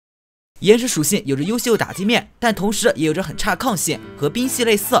岩石属性有着优秀打击面，但同时也有着很差抗性，和冰系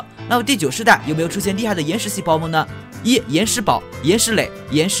类似。那么第9世代有没有出现厉害的岩石系宝梦呢？岩石宝、岩石垒、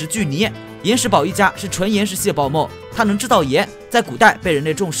岩石巨泥。岩石宝一家是纯岩石系宝梦，它能制造盐，在古代被人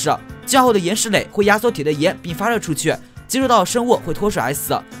类重视。进化后的岩石垒会压缩体的盐并发射出去，接触到生物会脱水而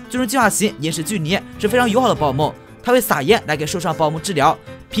死。最终进化型岩石巨泥是非常友好的宝梦，它会撒盐来给受伤宝梦治疗，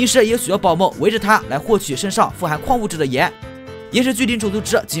平时也有许多宝梦围着它来获取身上富含矿物质的盐。岩石巨灵种族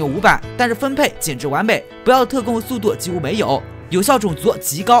值仅有500，但是分配简直完美，不要的特工速度几乎没有，有效种族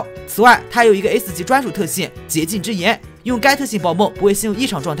极高。此外，它有一个 S 级专属特性洁净之盐，用该特性宝梦不会陷入异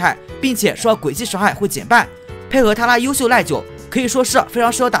常状态，并且受到轨迹伤害会减半。配合它那优秀耐久，可以说是非常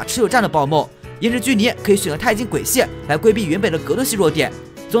适合打持久战的宝梦。岩石巨灵可以选择钛金轨系来规避原本的格斗系弱点。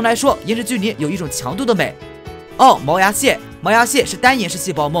总的来说，岩石巨灵有一种强度的美。毛牙蟹。毛牙蟹是单岩石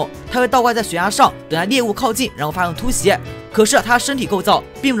系宝梦，它会倒挂在悬崖上，等待猎物靠近，然后发动突袭。可是它身体构造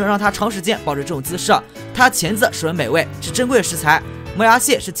并不能让它长时间保持这种姿势，它钳子十分美味，是珍贵的食材。毛牙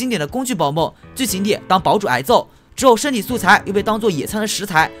蟹是经典的工具宝梦，剧情里当堡主挨揍之后，身体素材又被当做野餐的食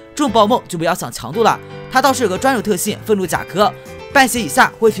材，这种宝梦就不要想强度了。它倒是有个专有特性愤怒甲壳，半血以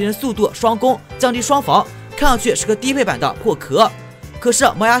下会提升速度双攻，降低双防，看上去是个低配版的破壳。可是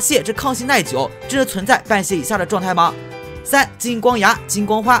毛牙蟹这抗性耐久，真的存在半血以下的状态吗？3. 金光牙、金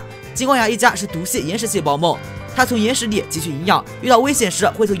光花。金光牙一家是毒系岩石系宝梦，它从岩石里汲取营养，遇到危险时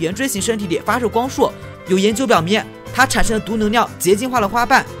会从圆锥形身体里发射光束。有研究表明，它产生的毒能量结晶化的花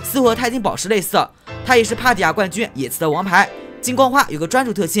瓣似乎和钛金宝石类似。它也是帕迪亚冠军野刺的王牌。金光花有个专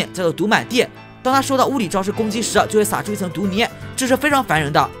属特性叫做毒满地，当它受到物理招式攻击时，就会撒出一层毒泥，这是非常烦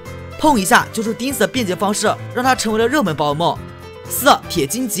人的。碰一下就是钉死的便捷方式，让它成为了热门宝梦。4. 铁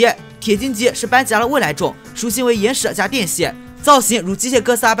金棘。铁金棘是班吉拉的未来种，属性为岩石加电系，造型如机械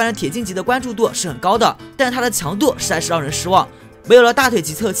哥斯拉般的铁金棘的关注度是很高的，但是它的强度实在是让人失望。没有了大腿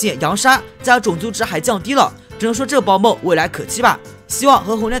级特性扬沙，加上种族值还降低了，只能说这个宝梦未来可期吧。希望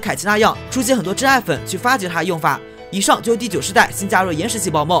和红人凯奇那样出现很多真爱粉去发掘它的用法。以上就是第9世代新加入的岩石系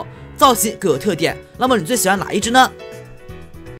宝梦，造型各有特点。那么你最喜欢哪一只呢？